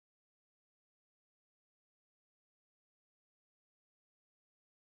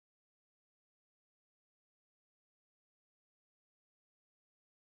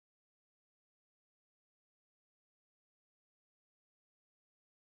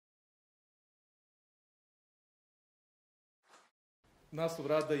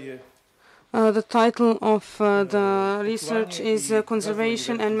The title of the research is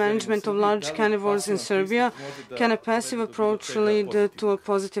Conservation and Management of Large Carnivores in Serbia. Can a passive approach lead to a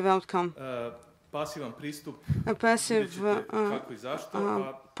positive outcome? A passive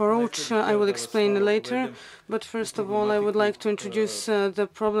approach I will explain later, but first of all I would like to introduce the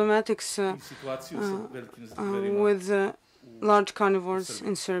problematics with large carnivores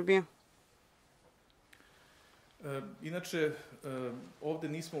in Serbia.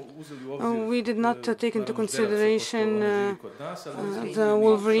 We did not take into consideration the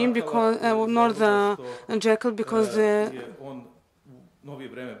wolverine nor the jackal because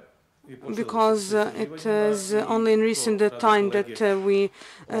it is only in recent time that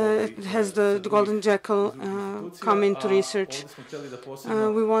has the golden jackal come into research.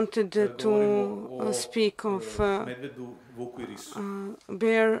 We wanted to speak of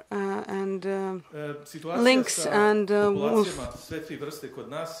bear and lynx and wolf.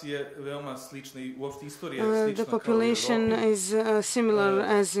 The population is similar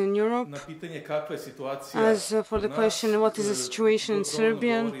as in Europe. As for the question, what is the situation in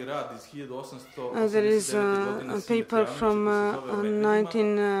Serbia? There is a paper from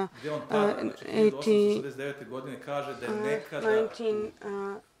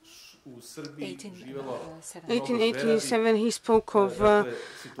 1887. He spoke of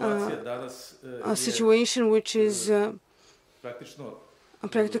a situation which is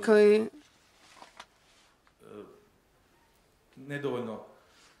practically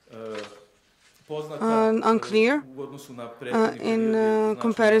unclear in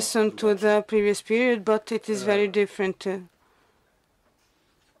comparison to the previous period, but it is very different.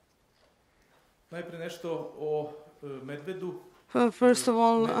 First of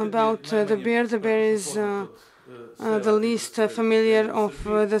all, about the bear. The bear is the least familiar of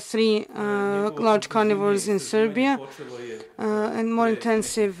the three large carnivores in Serbia, and more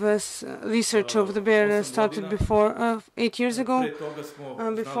intensive research of the bear started before 8 years ago.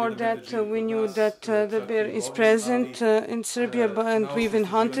 Before that, we knew that the bear is present in Serbia, and we even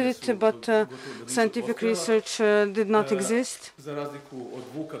hunted it, but scientific research did not exist.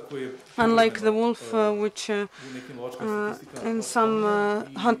 Unlike the wolf, which in some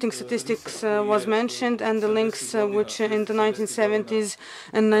hunting statistics was mentioned, and the lynx, which in the 1970s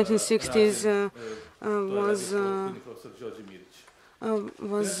and 1960s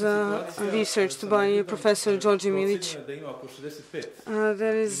was researched by Professor Đorđe Milić.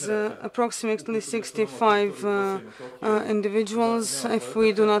 There is approximately 65 individuals, if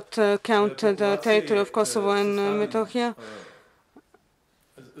we do not count the territory of Kosovo and Metohija.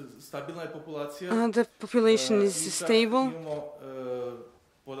 The population is stable,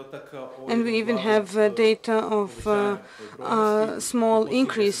 and we even have data of a small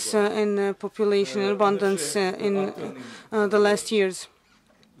increase in population abundance in the last years.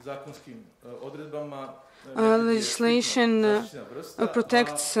 Legislation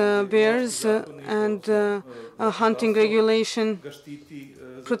protects bears, and hunting regulation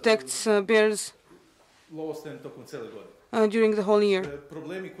protects bears during the whole year.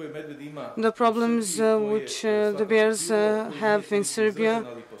 The problems which the bears have in Serbia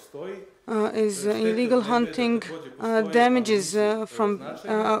is illegal hunting, damages from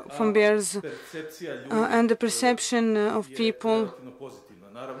bears, and the perception of people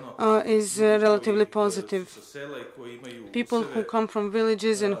is relatively positive. People who come from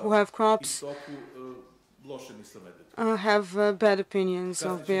villages and who have crops have bad opinions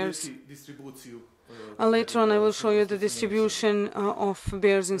of bears. Later on, I will show you the distribution of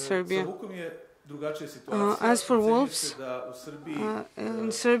bears in Serbia. As for wolves, in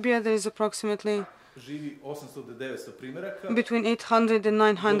Serbia there is approximately between 800 and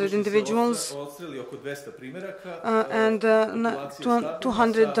 900 individuals, and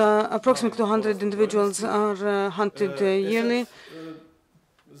approximately 200 individuals are hunted yearly.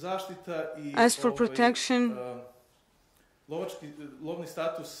 As for protection,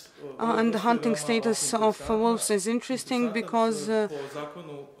 and the hunting status of wolves is interesting because the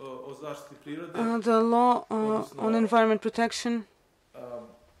law on environment protection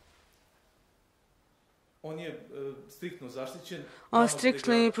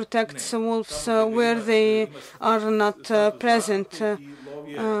strictly protects wolves where they are not present.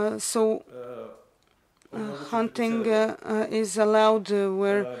 So hunting is allowed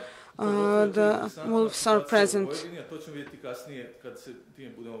where the wolves are present.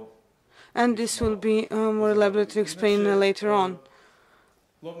 And this will be more elaborately explained later on.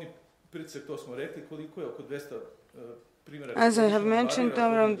 As I have mentioned,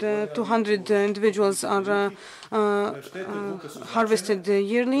 around 200 individuals are harvested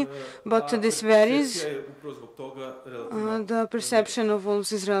yearly, but this varies. The perception of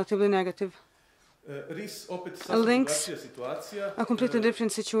wolves is relatively negative. Lynx, a completely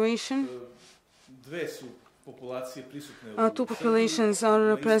different situation. Two populations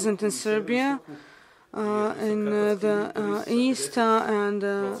are present in Serbia, in the east, and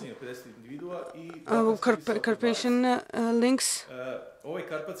Carpathian lynx.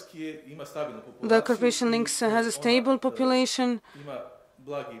 The Carpathian lynx has a stable population,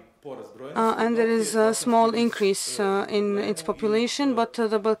 and there is a small increase in its population, but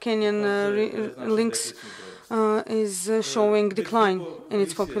the Balkanian lynx is showing decline in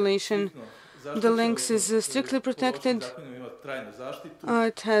its population. The lynx is strictly protected.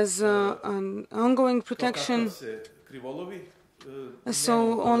 It has an ongoing protection.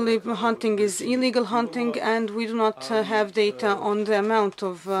 So only hunting is illegal hunting, and we do not have data on the amount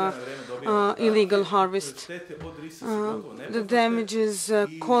of illegal harvest. The damages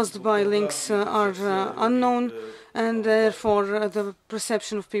caused by lynx are unknown, and therefore the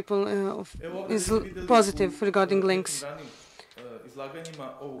perception of people is positive regarding lynx.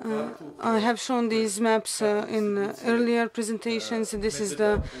 I have shown these maps in earlier presentations. This is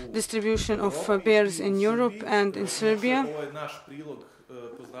the distribution of bears in Europe and in Serbia.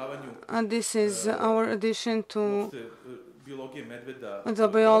 And this is our addition to the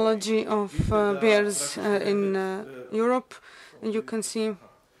biology of bears in Europe. And you can see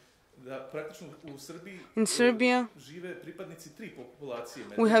in Serbia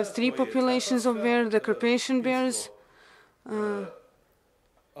we have three populations of bears: the Carpathian bears, the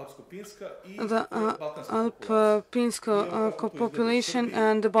Alpinska population,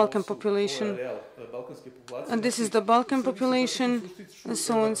 and the Balkan population. And this is the Balkan population. And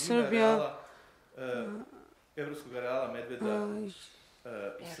so in Serbia,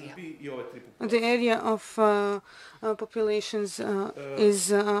 the area of populations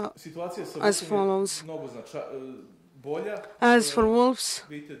is as follows. As for wolves,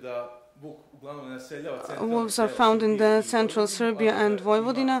 wolves are found in the central Serbia and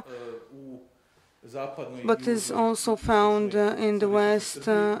Vojvodina, but is also found in the west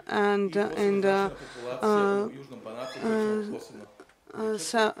and in the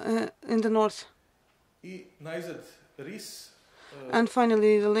north. And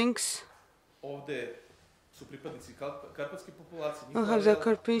finally, the lynx. We have the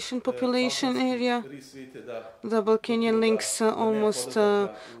Carpathian population area. The Balkanian lynx, almost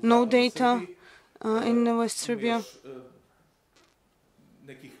no data in West Serbia.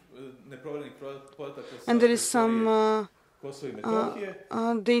 And there is some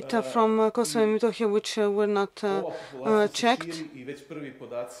data from Kosovo and Metohija which were not checked.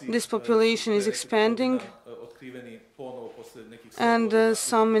 This population is expanding, and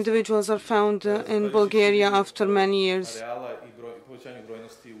some individuals are found in Bulgaria after many years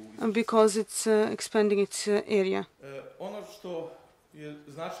because it's expanding its area.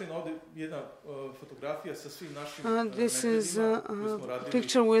 This is a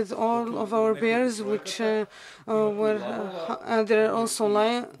picture with all of our bears, which there are also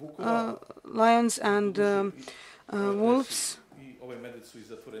lions and wolves.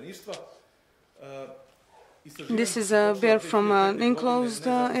 This is a bear from an enclosed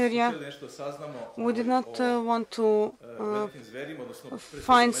area. We did not want to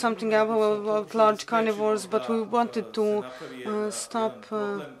find something about large carnivores, but we wanted to stop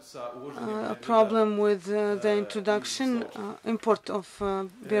a problem with the introduction, import of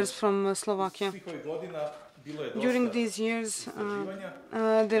bears from Slovakia. During these years,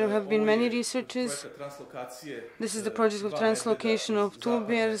 there have been many researches. This is the project of translocation of two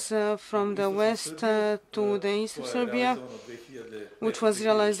bears from the west to the east of Serbia, which was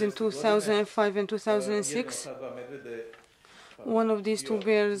realized in 2005 and 2006. One of these two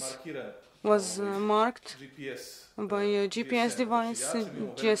bears was marked by a GPS device,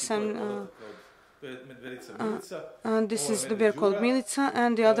 GSM, and this is the bear called Milica,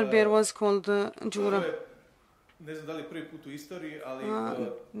 and the other bear was called Đura.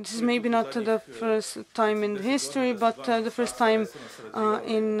 This is maybe not the first time in history, but the first time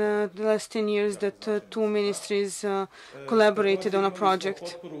in the last 10 years that two ministries collaborated on a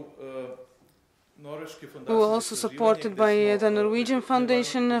project. We were also supported by the Norwegian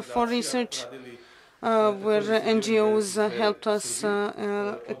Foundation for Research, where NGOs helped us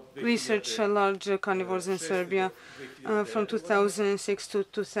research large carnivores in Serbia from 2006 to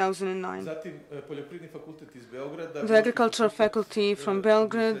 2009. The agricultural faculty from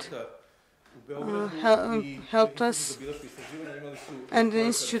Belgrade helped us, and the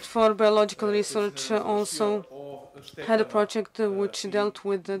Institute for Biological Research also had a project which dealt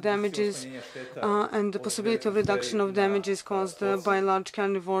with the damages and the possibility of reduction of damages caused by large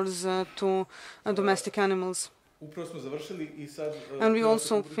carnivores to domestic animals. And we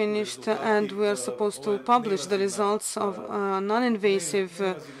also finished, and we are supposed to publish the results of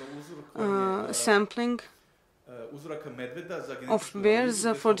non-invasive sampling of bears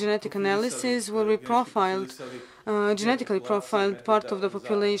for genetic analysis, where we genetically profiled part of the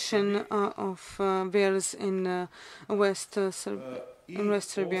population of bears in West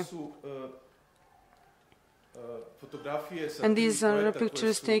Serbia. And these are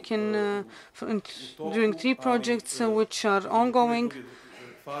pictures taken during 3 projects which are ongoing,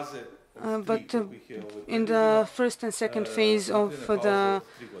 but in the first and second phase of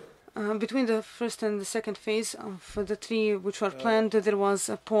between the first and the second phase of the 3 which were planned, there was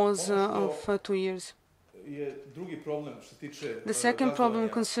a pause of 2 years. The second problem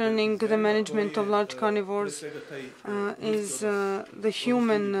concerning the management of large carnivores is the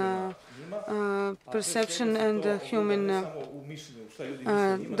human perception and the human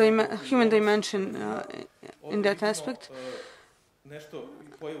dimension in that aspect.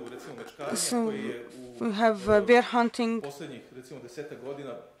 So we have bear hunting,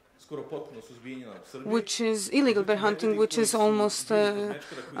 which is illegal bear hunting, which is almost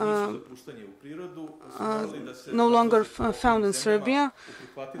no longer found in Serbia,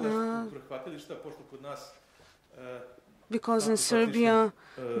 because in Serbia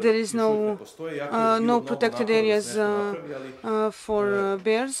there is no protected areas for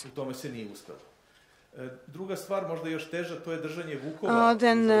bears.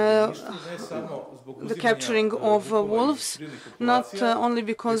 Then the capturing of wolves, not only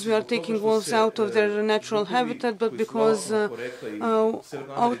because we are taking wolves out of their natural habitat, but because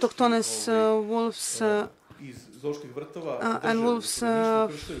autochthonous wolves and wolves are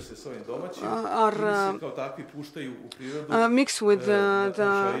mixed with the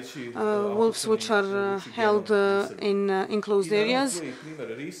wolves which are held in enclosed areas.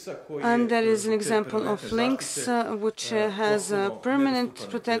 And there is an example of lynx which has permanent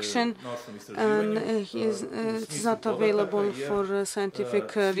protection, and it is not available for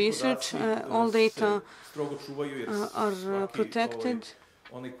scientific research. All data are protected,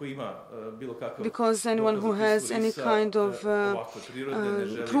 because anyone who has any kind of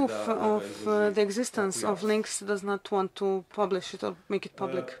proof of the existence of lynx does not want to publish it or make it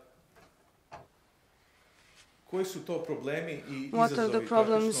public. What are the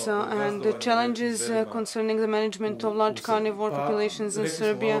problems and the challenges concerning the management of large carnivore populations in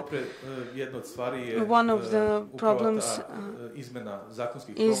Serbia? One of the problems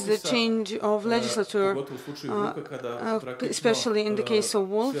is the change of legislature, especially in the case of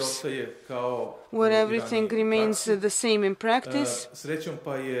wolves, where everything remains the same in practice.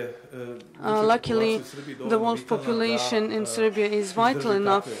 Luckily, the wolf population in Serbia is vital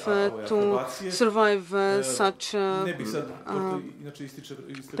enough to survive such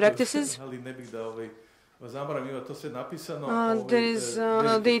practices. There is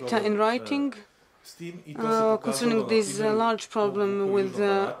data in writing concerning this large problem with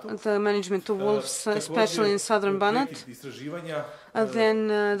the management of wolves, especially in southern Banat. Then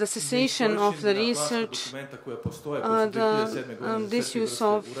the cessation of the research, the disuse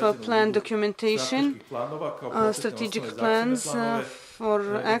of plan documentation, strategic plans for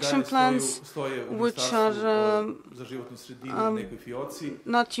action plans which are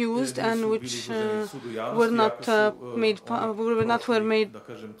not used and which were not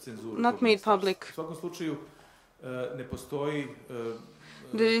made public.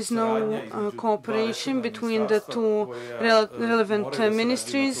 There is no cooperation between the 2 relevant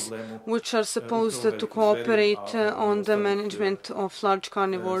ministries which are supposed to cooperate on the management of large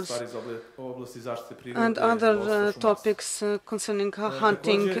carnivores and other topics concerning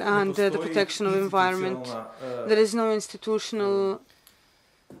hunting and the protection of environment. There is no institutional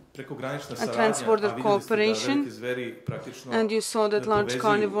and transborder cooperation, and you saw that large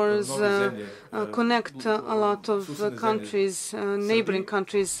carnivores connect a lot of countries, neighboring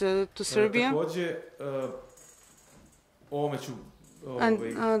countries to Serbia. And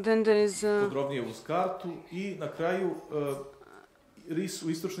then there is the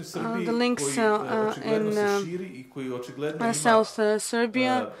lynx in South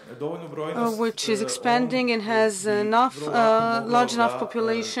Serbia, which is expanding and has large enough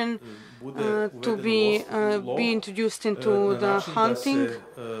population to be introduced into the hunting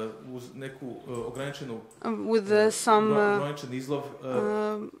with some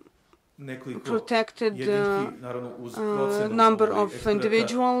protected number of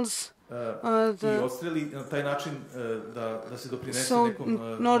individuals. So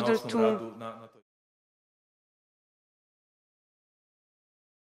in order to